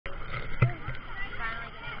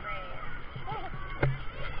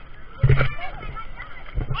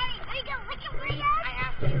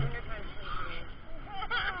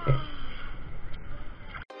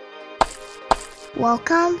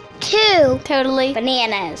Welcome to Totally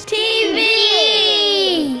Bananas TV!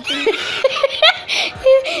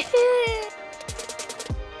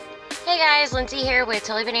 Hey guys, Lindsay here with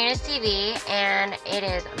Totally Bananas TV, and it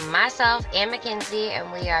is myself and Mackenzie,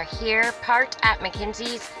 and we are here parked at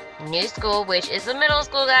Mackenzie's new school, which is the middle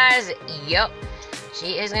school, guys. Yup.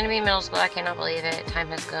 She is going to be in middle school. I cannot believe it. Time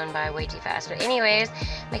has gone by way too fast. But anyways,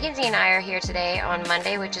 Mackenzie and I are here today on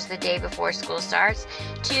Monday, which is the day before school starts,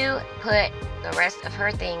 to put the rest of her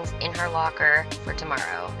things in her locker for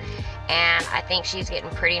tomorrow. And I think she's getting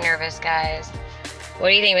pretty nervous, guys. What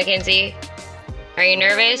do you think, Mackenzie? Are you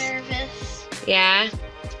nervous? I'm nervous. Yeah?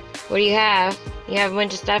 What do you have? You have a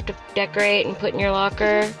bunch of stuff to decorate and put in your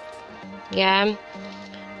locker? Yeah?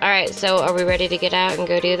 Alright, so are we ready to get out and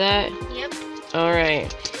go do that? Yep.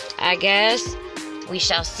 Alright, I guess we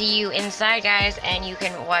shall see you inside, guys, and you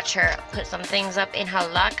can watch her put some things up in her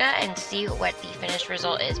locker and see what the finished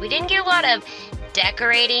result is. We didn't get a lot of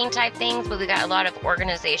decorating type things, but we got a lot of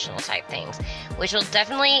organizational type things, which will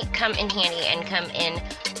definitely come in handy and come in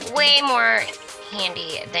way more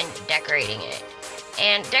handy than decorating it.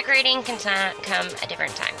 And decorating can come a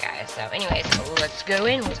different time, guys. So anyways, let's go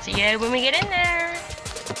in. We'll see you when we get in there.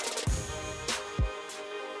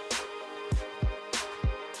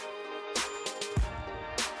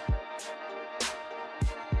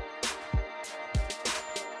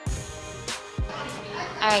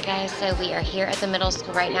 Alright guys, so we are here at the middle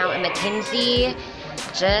school right now, and Mackenzie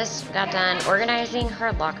just got done organizing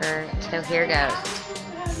her locker, so here goes.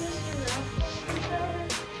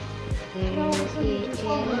 There he is.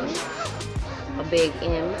 A big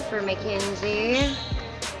M for Mackenzie.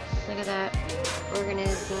 Look at that.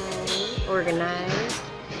 Organized.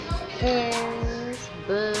 Pens,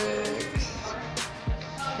 books,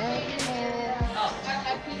 backpacks.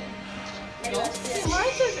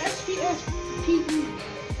 Mine says SPSPE.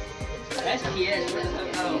 SPS,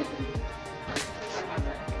 oh.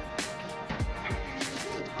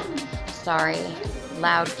 Sorry,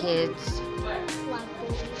 loud kids.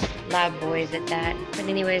 Loud boys at that. But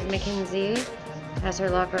anyways, Mackenzie has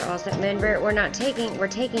her locker all set. Remember, we're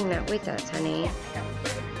taking that with us, honey.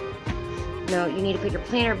 No, you need to put your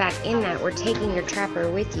planner back in that. We're taking your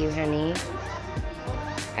trapper with you, honey.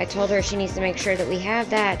 I told her she needs to make sure that we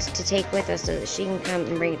have that to take with us so that she can come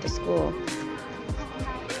and bring it to school.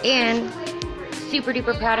 And super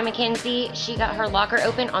duper proud of Mackenzie. She got her locker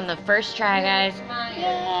open on the first try, guys.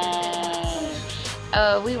 Yay!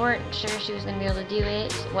 We weren't sure she was gonna be able to do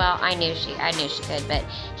it. Well, I knew she could, but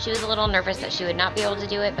she was a little nervous that she would not be able to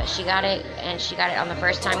do it, but she got it, and she got it on the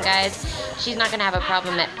first time, guys. She's not gonna have a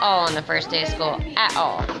problem at all on the first day of school, at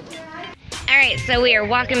all. Alright, so we are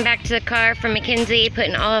walking back to the car from Mackenzie,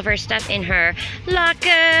 putting all of her stuff in her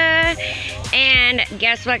locker. And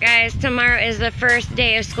guess what, guys? Tomorrow is the first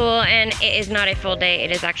day of school, and it is not a full day.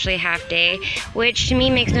 It is actually a half day, which to me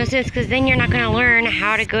makes no sense, because then you're not going to learn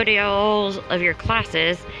how to go to all of your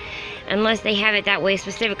classes unless they have it that way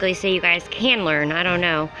specifically so you guys can learn. I don't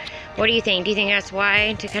know. What do you think? Do you think that's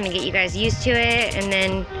why? To kind of get you guys used to it, and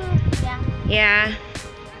then... Yeah?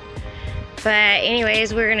 But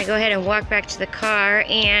anyways, we're gonna go ahead and walk back to the car,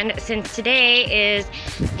 and since today is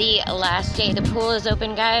the last day the pool is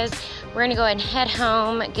open, guys, we're gonna go ahead and head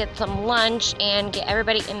home, get some lunch, and get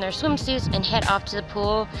everybody in their swimsuits and head off to the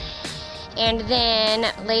pool. And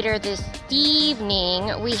then later this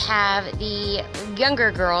evening, we have the younger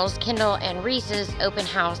girls, Kendall and Reese's open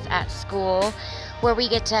house at school, where we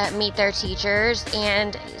get to meet their teachers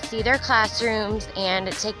and see their classrooms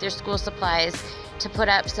and take their school supplies to put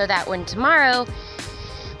up, so that when tomorrow,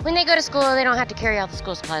 when they go to school, they don't have to carry all the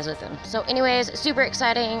school supplies with them. So anyways, super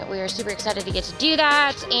exciting. We are super excited to get to do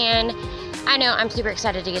that, and I know I'm super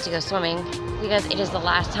excited to get to go swimming, because it is the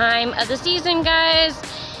last time of the season, guys,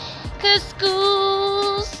 because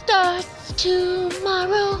school starts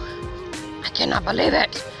tomorrow. I cannot believe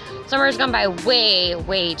it. Summer's gone by way,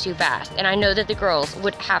 way too fast, and I know that the girls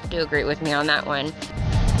would have to agree with me on that one.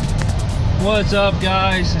 What's up,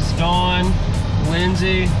 guys? It's Dawn,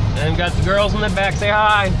 Lindsay, and we've got the girls in the back. Say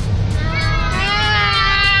hi.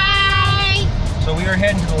 Hi! So we are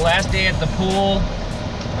heading to the last day at the pool.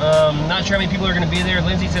 Not sure how many people are going to be there.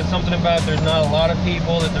 Lindsay said something about there's not a lot of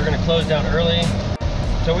people, that they're going to close down early.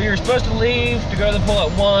 So we were supposed to leave to go to the pool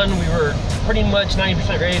at 1. We were pretty much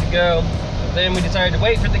 90% ready to go. But then we decided to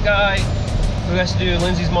wait for the guy who has to do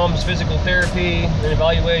Lindsay's mom's physical therapy and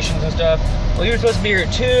evaluations and stuff. Well, he was supposed to be here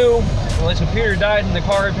at 2. Well, his computer died in the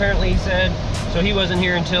car, apparently, he said. So he wasn't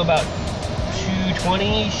here until about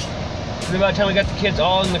 2:20-ish. And by the time we got the kids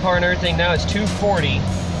all in the car and everything, now it's 2:40.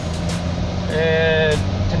 And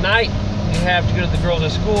tonight we have to go to the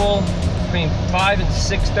girls' school between 5 and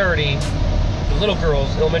 6:30 to little girls,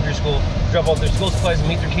 elementary school, drop off their school supplies and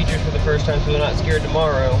meet their teachers for the first time, so they're not scared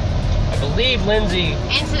tomorrow. I believe Lindsay.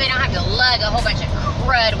 And so they don't have to lug a whole bunch of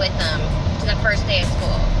crud with them to the first day of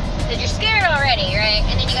school. Because you're scared already, right?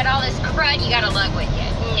 And then you got all this crud you gotta lug with you.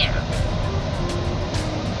 No.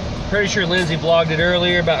 Pretty sure Lindsay vlogged it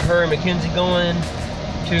earlier about her and Mackenzie going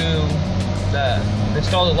to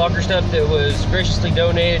install the locker stuff that was graciously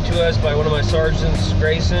donated to us by one of my sergeants,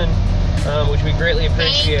 Grayson, which we greatly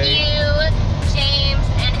appreciate. Thank you, James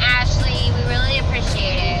and Ashley. We really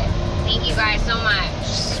appreciate it. Thank you guys so much.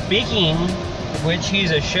 Speaking of which,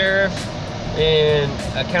 he's a sheriff in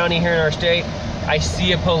a county here in our state. I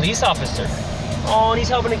see a police officer. Oh, and he's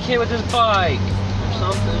helping a kid with his bike or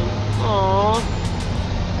something. Aw.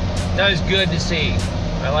 That is good to see.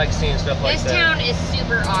 I like seeing stuff like that. This town is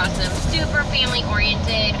super awesome, super family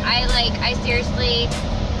oriented. I seriously,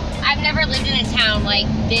 I've never lived in a town like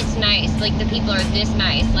this nice, like the people are this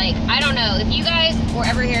nice. Like, I don't know, if you guys were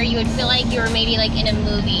ever here, you would feel like you were maybe like in a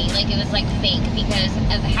movie, like it was like fake because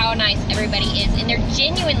of how nice everybody is. And they're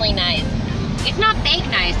genuinely nice. It's not fake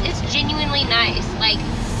nice, it's genuinely nice. Like,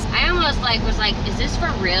 I almost was like, is this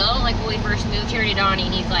for real? Like when we first moved here to Donnie,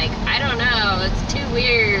 and he's like, I don't know, it's too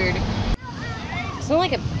weird. It smells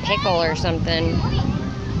like a pickle or something.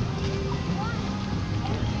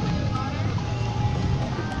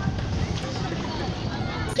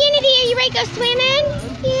 Kennedy, are you ready to go swimming?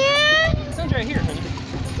 Yeah? The sun's right here, honey.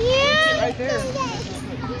 Yeah? Right there.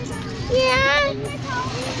 Yeah?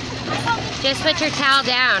 Just put your towel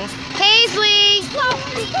down. Paisley!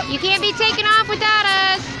 You can't be taken off without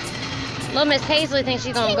us. Little Miss Paisley thinks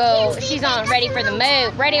she's gonna go. She's on ready for the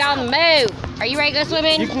move. Ready on the move. Are you ready to go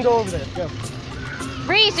swimming? You can go over there. Go.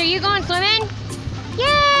 Reese, are you going swimming?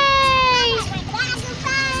 Yay!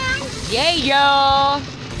 Yay, y'all!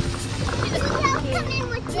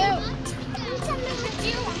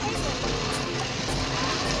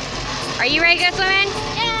 Are you ready to go swimming?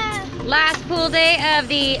 Yeah. Last pool day of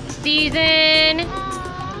the season.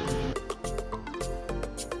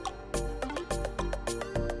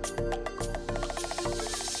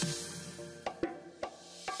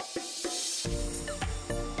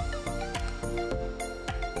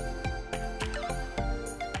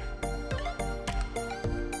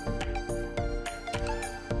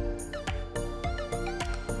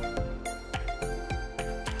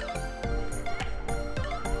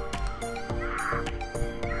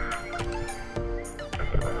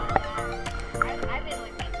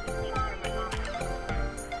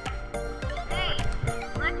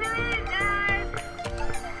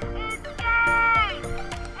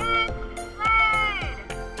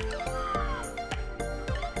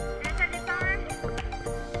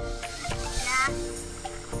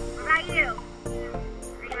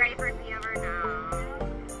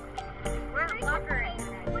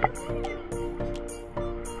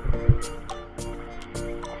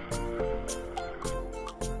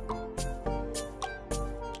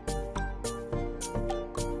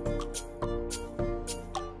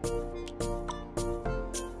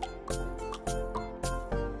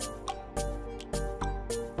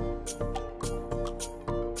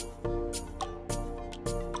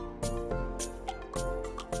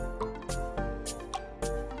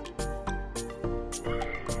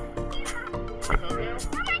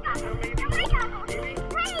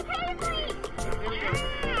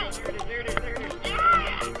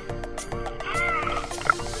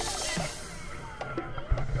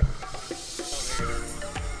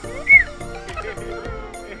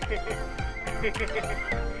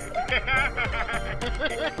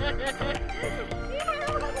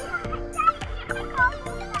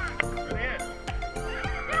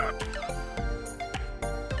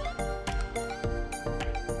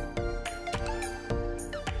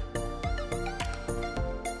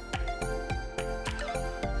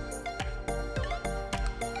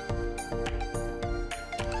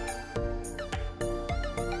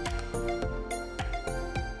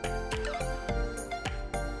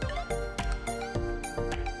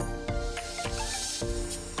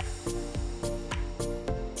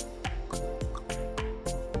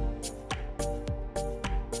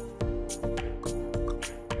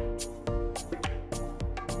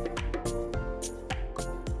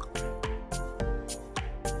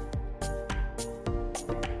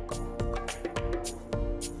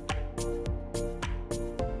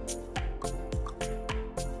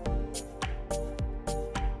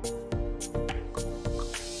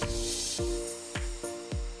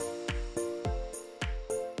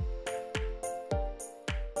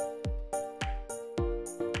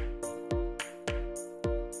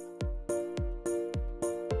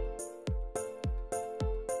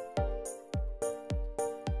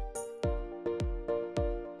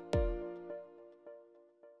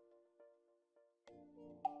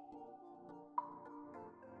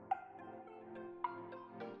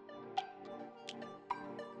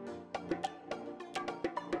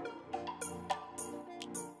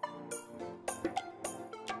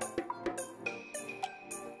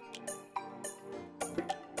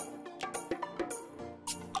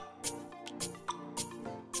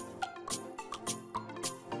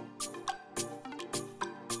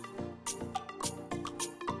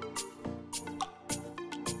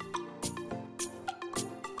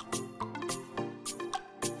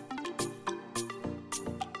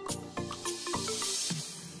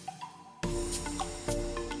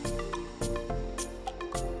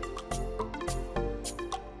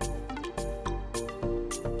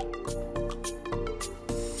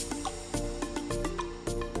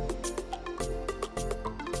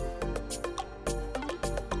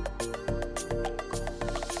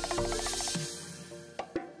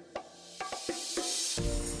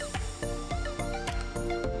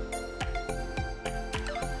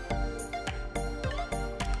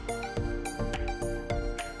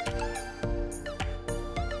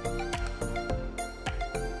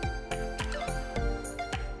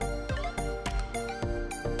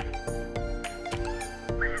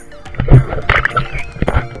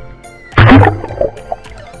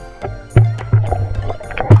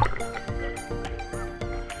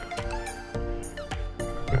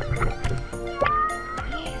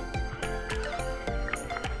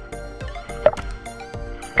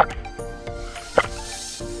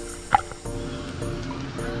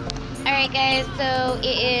 So it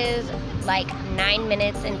is like 9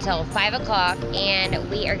 minutes until 5 o'clock, and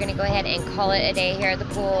we are going to go ahead and call it a day here at the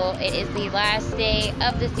pool. It is the last day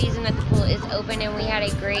of the season that the pool is open, and we had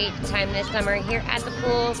a great time this summer here at the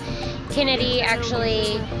pool. Kennedy,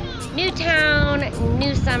 actually, new town,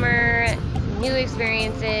 new summer, new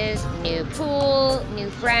experiences, new pool, new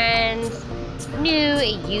friends, new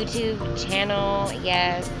YouTube channel.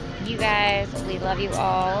 Yes, you guys, we love you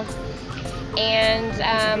all.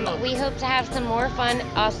 And we hope to have some more fun,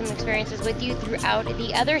 awesome experiences with you throughout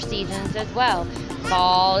the other seasons as well.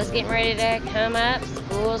 Fall is getting ready to come up.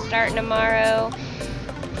 School's starting tomorrow.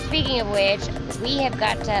 Speaking of which, we have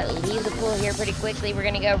got to leave the pool here pretty quickly. We're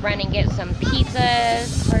going to go run and get some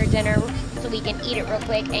pizzas for dinner so we can eat it real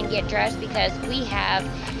quick and get dressed, because we have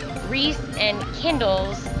Reese and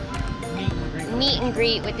Kendall's meet and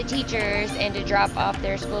greet with the teachers and to drop off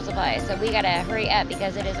their school supplies. So we gotta hurry up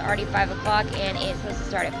because it is already 5 o'clock and it's supposed to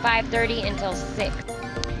start at 5:30 until 6.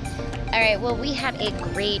 Alright, well, we had a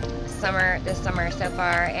great summer this summer so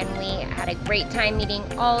far, and we had a great time meeting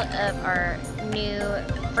all of our new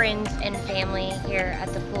friends and family here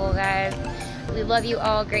at the pool, guys. We love you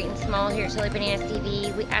all, great and small, here at Totally Bananas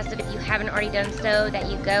TV. We ask that if you haven't already done so, that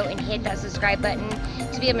you go and hit that subscribe button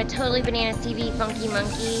to become a Totally Bananas TV Funky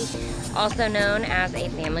Monkey, also known as a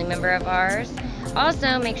family member of ours.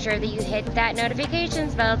 Also, make sure that you hit that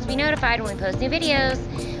notifications bell to be notified when we post new videos.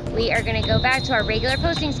 We are going to go back to our regular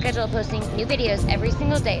posting schedule, posting new videos every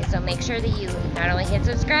single day. So make sure that you not only hit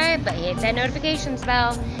subscribe, but hit that notifications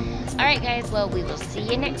bell. Alright guys, well, we will see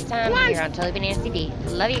you next time here on Totally Bananas TV.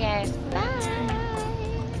 Love you guys. Bye.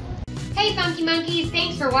 Hey Funky Monkeys,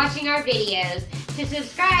 thanks for watching our videos. To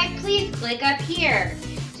subscribe, please click up here.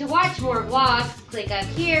 To watch more vlogs, click up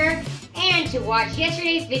here. And to watch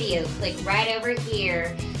yesterday's video, click right over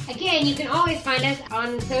here. Again, you can always find us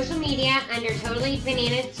on social media under Totally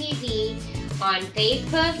Bananas TV on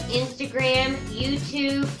Facebook, Instagram,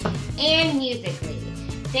 YouTube, and Musical.ly.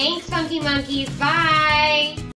 Thanks, Funky Monkeys. Bye!